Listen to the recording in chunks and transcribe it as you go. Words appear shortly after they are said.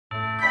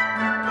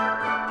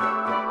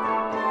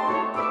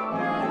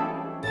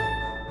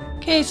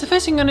Okay, so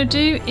first thing I'm going to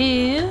do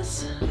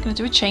is I'm going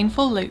to do a chain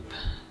 4 loop.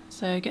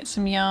 So get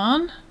some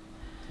yarn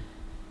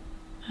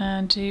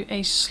and do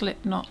a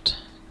slip knot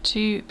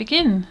to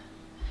begin.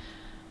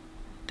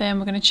 Then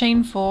we're going to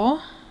chain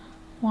 4,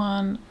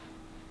 1,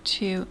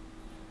 2,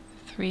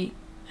 3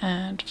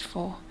 and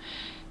 4.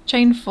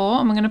 Chain 4,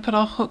 and we're going to put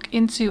our hook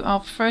into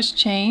our first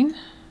chain,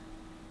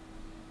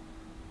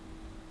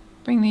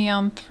 bring the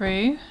yarn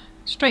through,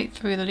 straight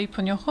through the loop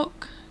on your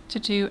hook to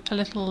do a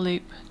little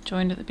loop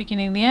joined at the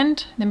beginning and the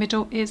end. In the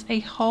middle is a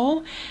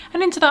hole,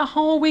 and into that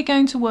hole we're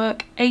going to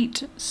work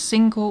 8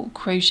 single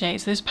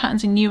crochets. So this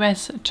pattern's in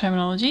US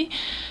terminology.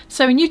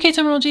 So in UK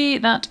terminology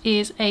that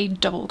is a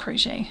double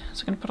crochet.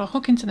 So we're going to put our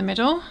hook into the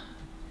middle,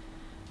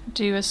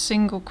 do a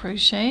single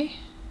crochet.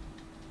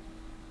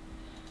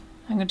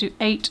 I'm going to do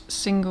 8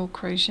 single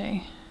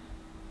crochet.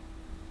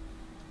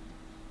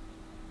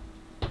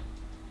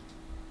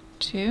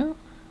 2,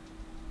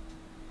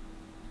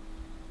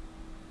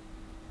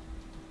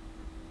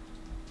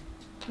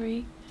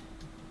 3,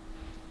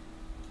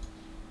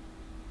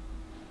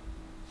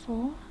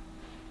 4,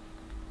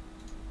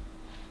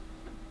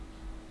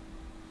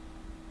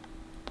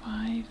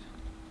 5,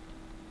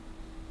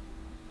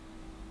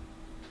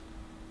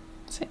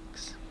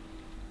 6,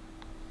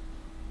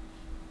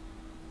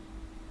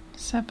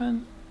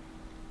 7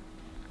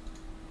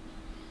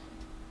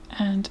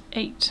 and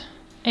 8.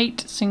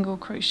 8 single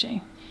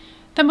crochet.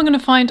 Then we're going to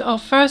find our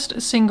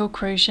first single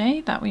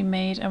crochet that we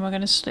made, and we're going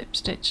to slip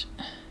stitch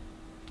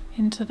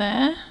into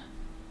there.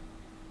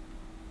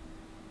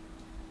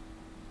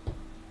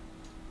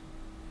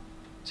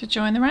 To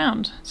join the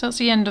round. So that's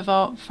the end of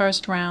our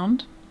first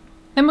round.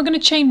 Then we're going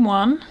to chain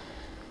 1,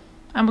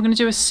 and we're going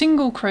to do a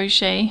single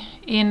crochet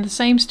in the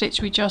same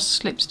stitch we just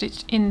slip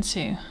stitched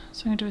into.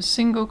 So I'm going to do a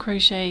single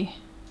crochet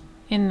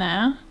in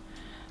there.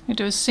 I'm going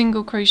to do a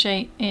single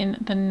crochet in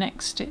the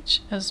next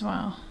stitch as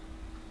well.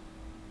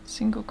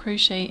 Single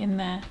crochet in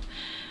there.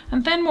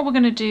 And then what we're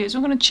going to do is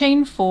we're going to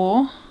chain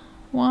 4,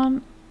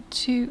 1,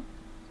 2,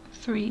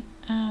 3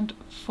 and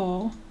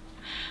 4.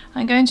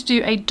 I'm going to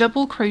do a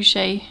double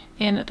crochet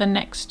in the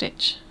next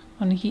stitch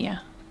on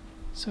here.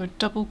 So a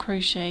double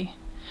crochet,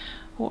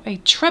 or a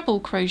treble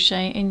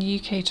crochet in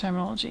UK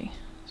terminology.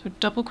 So a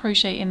double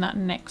crochet in that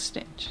next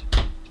stitch.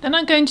 Then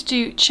I'm going to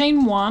do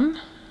chain 1,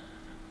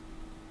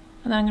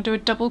 and then I'm going to do a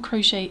double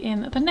crochet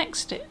in the next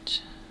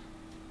stitch.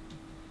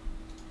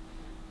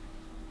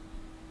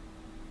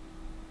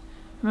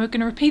 And we're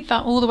going to repeat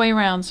that all the way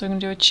around. So I'm going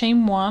to do a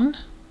chain 1,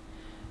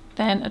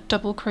 then a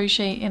double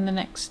crochet in the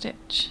next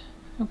stitch.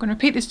 We're going to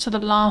repeat this to the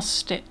last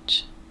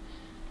stitch.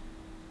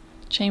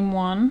 Chain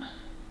 1,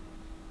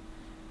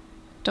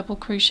 double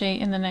crochet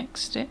in the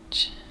next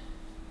stitch,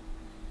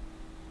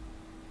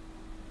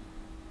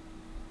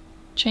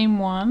 chain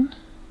 1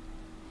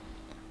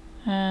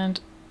 and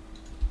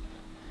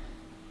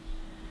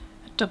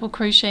a double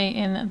crochet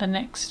in the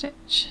next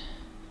stitch.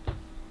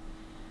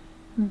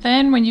 And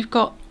then when you've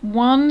got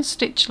 1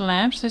 stitch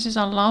left, so this is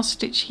our last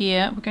stitch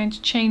here, we're going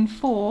to chain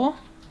 4,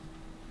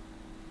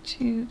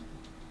 2,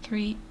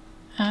 3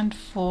 and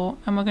 4,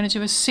 and we're going to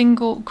do a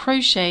single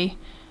crochet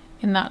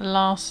in that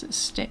last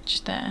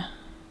stitch there,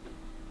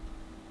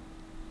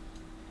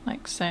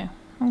 like so.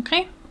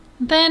 Okay,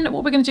 then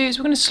what we're going to do is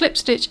we're going to slip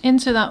stitch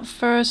into that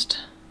first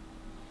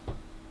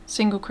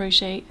single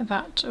crochet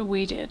that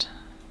we did.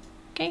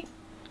 Okay,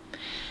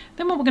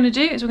 then what we're going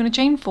to do is we're going to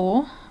chain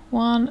 4,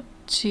 1,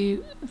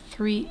 2,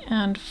 3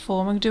 and 4.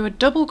 We're going to do a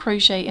double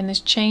crochet in this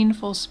chain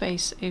 4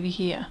 space over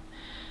here.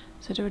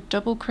 So do a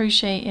double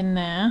crochet in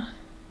there,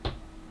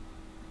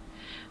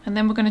 and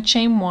then we're going to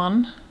chain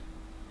 1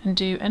 and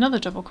do another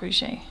double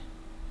crochet.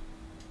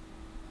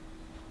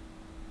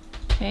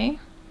 Okay,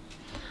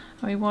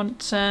 and we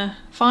want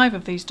 5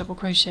 of these double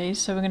crochets,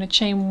 so we're going to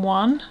chain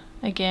 1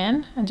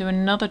 again and do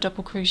another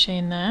double crochet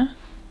in there.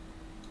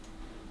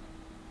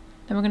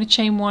 Then we're going to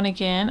chain 1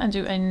 again and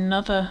do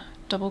another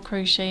double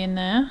crochet in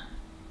there,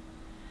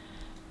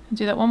 and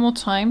do that one more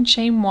time,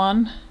 chain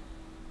 1,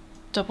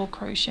 double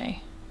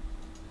crochet.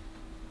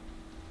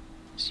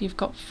 So you've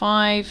got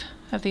 5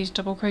 of these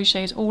double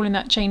crochets all in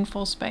that chain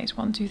 4 space,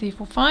 1, 2, 3,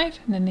 4, 5,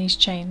 and then these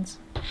chains.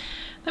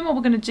 Then what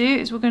we're going to do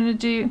is we're going to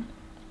do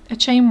a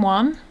chain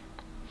 1.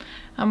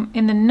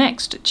 In the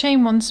next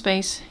chain 1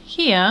 space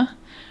here,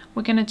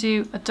 we're going to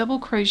do a double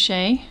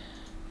crochet,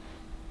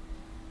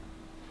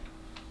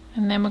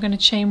 and then we're going to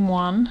chain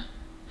 1.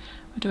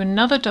 We'll do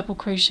another double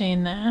crochet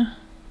in there,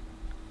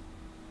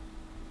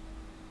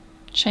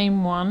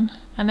 chain 1,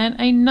 and then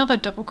another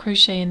double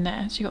crochet in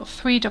there. So you've got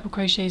 3 double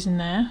crochets in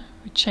there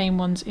with chain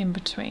 1s in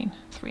between,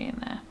 3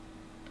 in there.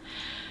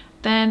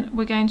 Then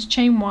we're going to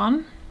chain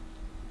 1,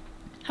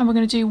 and we're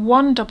going to do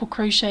 1 double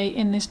crochet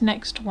in this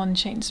next 1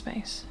 chain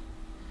space.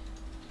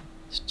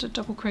 Just a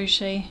double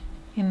crochet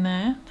in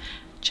there,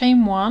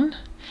 chain 1,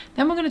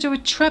 then we're going to do a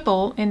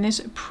treble in this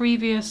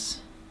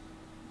previous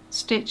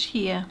stitch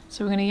here.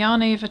 So we're going to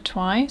yarn over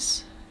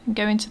twice and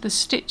go into the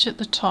stitch at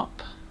the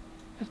top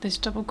of this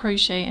double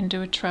crochet and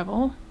do a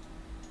treble.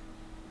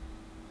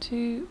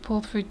 2,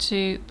 pull through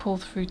 2, pull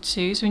through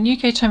 2. So in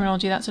UK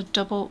terminology that's a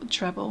double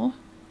treble.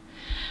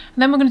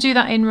 And then we're going to do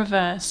that in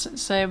reverse.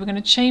 So we're going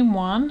to chain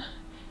 1,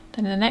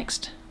 then in the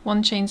next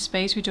 1 chain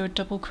space we do a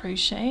double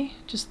crochet,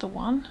 just the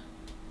 1,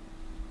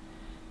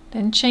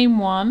 then chain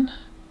 1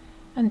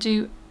 and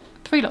do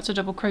 3 lots of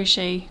double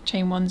crochet,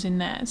 chain 1s in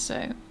there.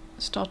 So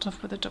start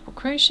off with a double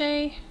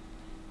crochet,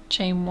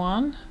 chain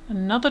 1,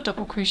 another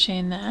double crochet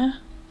in there,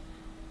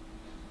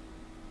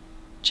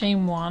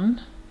 chain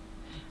 1,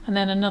 and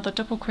then another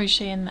double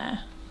crochet in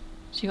there.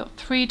 So you've got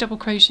 3 double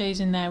crochets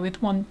in there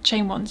with 1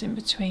 chain 1s in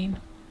between.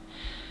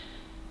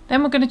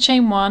 Then we're going to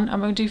chain 1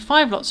 and we're going to do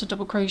 5 lots of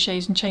double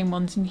crochets and chain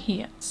 1s in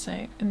here.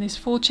 So in this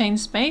 4 chain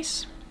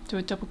space, do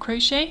a double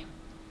crochet,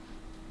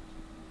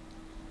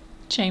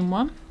 chain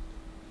 1,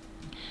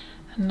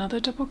 another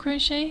double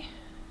crochet,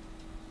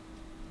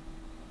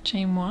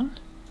 chain 1,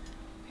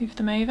 move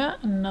them over,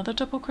 another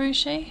double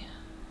crochet,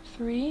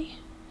 3,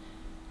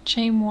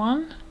 chain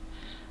 1,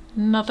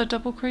 another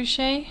double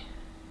crochet,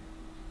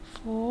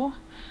 4,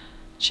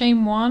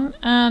 chain 1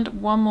 and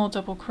 1 more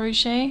double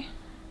crochet.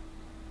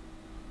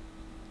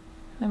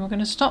 Then we're going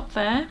to stop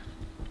there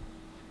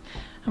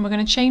and we're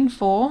going to chain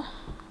 4,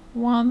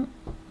 1,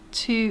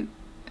 2,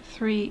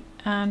 3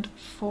 and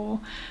 4,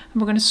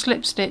 and we're going to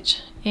slip stitch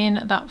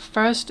in that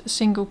first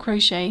single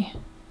crochet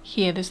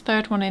here, this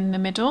third one in the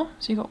middle.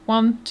 So you've got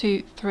 1,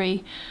 2,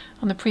 3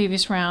 on the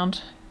previous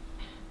round.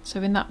 So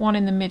in that one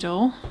in the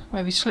middle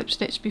where we slip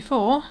stitched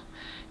before,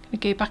 I'm going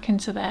to go back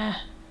into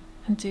there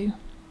and do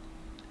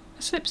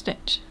a slip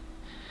stitch.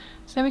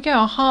 So there we go,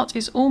 our heart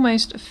is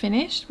almost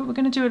finished, but we're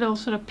going to do a little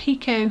sort of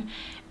picot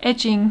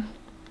edging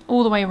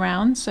all the way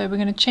around. So we're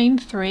going to chain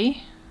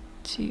 3,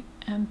 2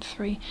 and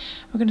 3.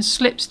 We're going to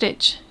slip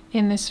stitch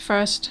in this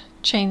first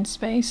chain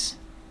space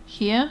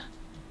here.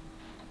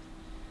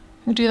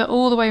 We'll do that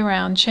all the way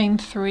around, chain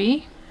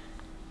 3,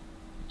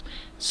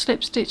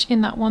 slip stitch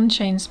in that 1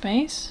 chain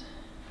space,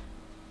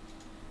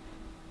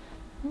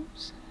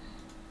 oops,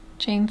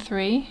 chain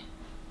 3,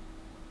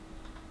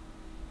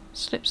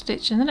 slip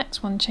stitch in the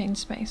next 1 chain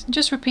space, and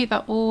just repeat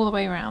that all the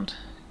way around,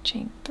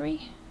 chain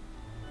 3,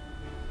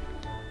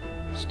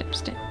 slip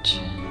stitch.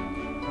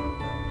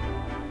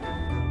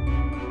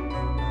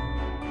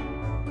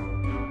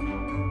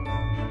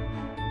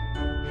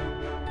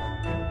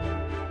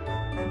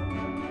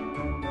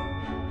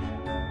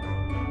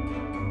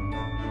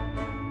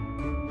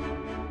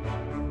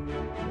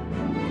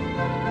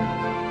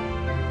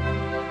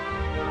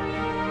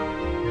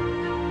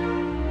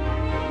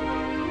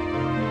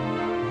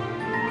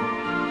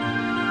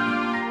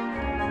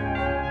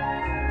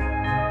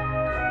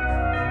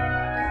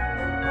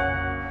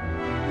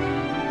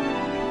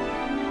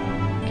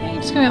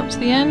 Just going up to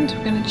the end,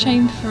 we're going to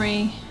chain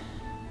 3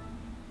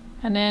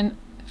 and then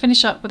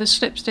finish up with a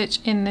slip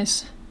stitch in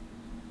this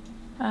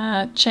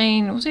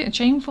chain, was it a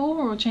chain 4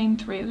 or a chain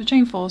 3? It was a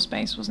chain 4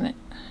 space, wasn't it?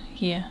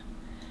 Here.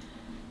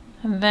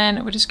 And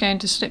then we're just going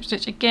to slip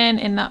stitch again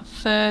in that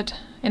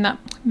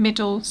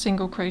middle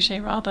single crochet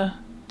rather,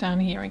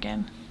 down here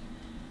again.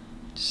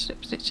 Just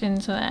slip stitch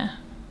into there.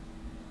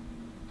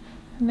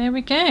 And there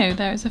we go,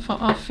 there is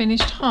our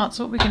finished heart.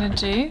 So what we're going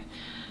to do,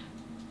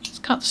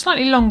 cut a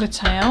slightly longer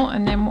tail,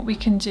 and then what we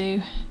can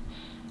do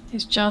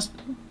is just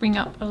bring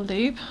up a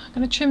loop. I'm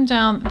going to trim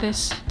down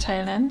this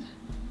tail end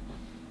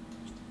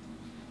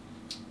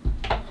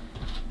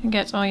and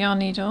get our yarn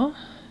needle.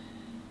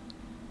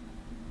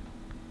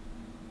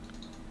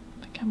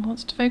 The camera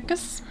wants to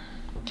focus,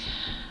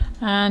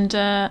 and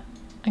I'm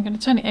going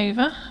to turn it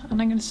over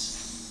and I'm going to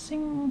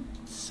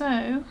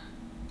sew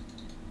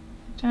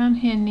down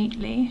here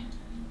neatly.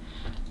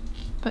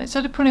 But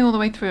instead of pulling all the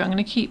way through, I'm going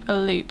to keep a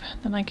loop.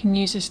 Then I can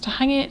use this to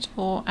hang it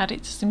or add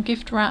it to some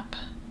gift wrap.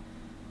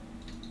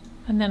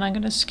 And then I'm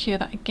going to secure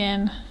that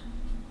again,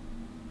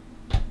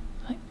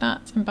 like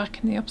that, and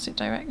back in the opposite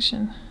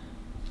direction.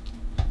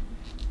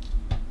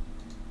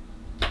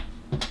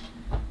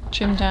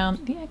 Trim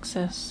down the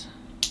excess.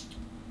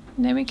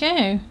 And there we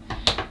go.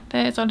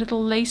 There's our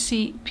little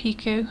lacy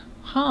picot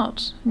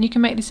heart. And you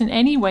can make this in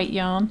any weight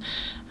yarn.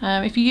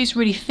 If you use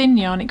really thin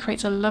yarn, it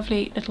creates a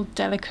lovely little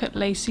delicate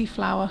lacy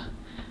flower.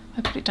 I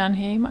put it down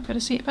here, you might be able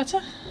to see it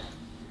better,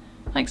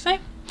 like so.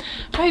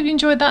 I hope you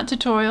enjoyed that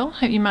tutorial,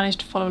 hope you managed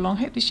to follow along,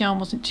 hope this yarn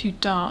wasn't too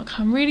dark.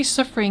 I'm really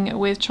suffering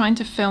with trying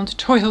to film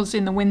tutorials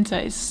in the winter.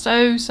 It's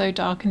so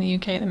dark in the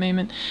UK at the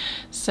moment,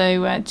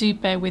 so do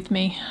bear with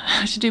me.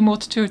 I should do more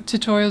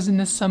tutorials in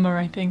the summer,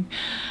 I think.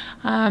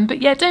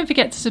 But yeah, don't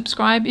forget to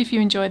subscribe if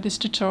you enjoyed this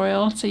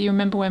tutorial so you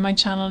remember where my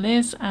channel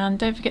is, and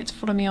don't forget to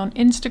follow me on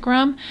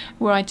Instagram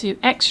where I do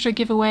extra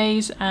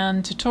giveaways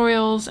and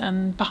tutorials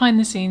and behind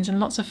the scenes and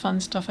lots of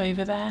fun stuff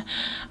over there.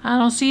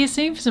 And I'll see you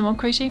soon for some more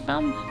crochet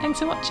fun. Thanks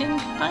for watching.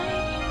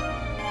 Bye!